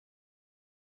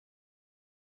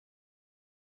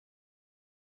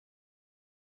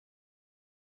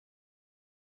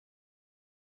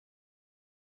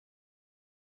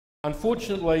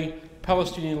Unfortunately,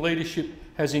 Palestinian leadership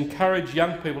has encouraged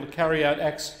young people to carry out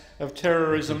acts of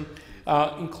terrorism,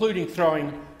 including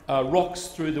throwing rocks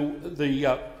through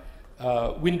the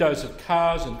windows of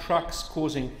cars and trucks,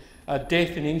 causing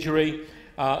death and injury,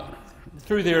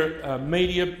 through their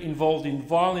media involved in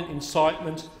violent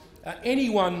incitement.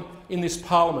 Anyone in this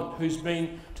parliament who's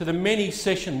been to the many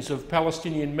sessions of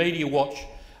Palestinian Media Watch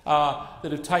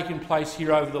that have taken place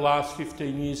here over the last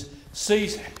 15 years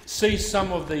sees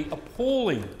some of the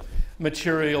appalling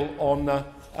material on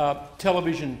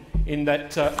television in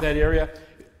that area.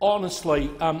 Honestly,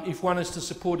 if one is to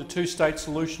support a two-state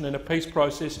solution and a peace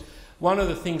process, one of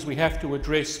the things we have to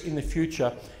address in the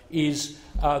future is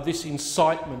this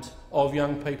incitement of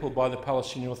young people by the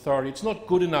Palestinian Authority. It's not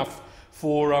good enough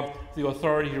for the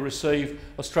authority to receive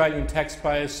Australian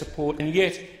taxpayers' support and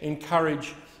yet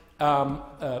encourage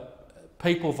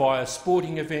people via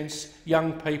sporting events,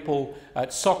 young people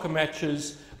at soccer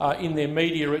matches, in their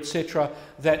media, etc.,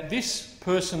 that this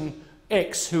person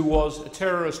X, who was a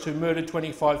terrorist who murdered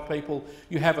 25 people,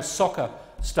 you have a soccer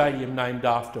stadium named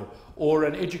after, or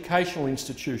an educational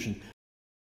institution.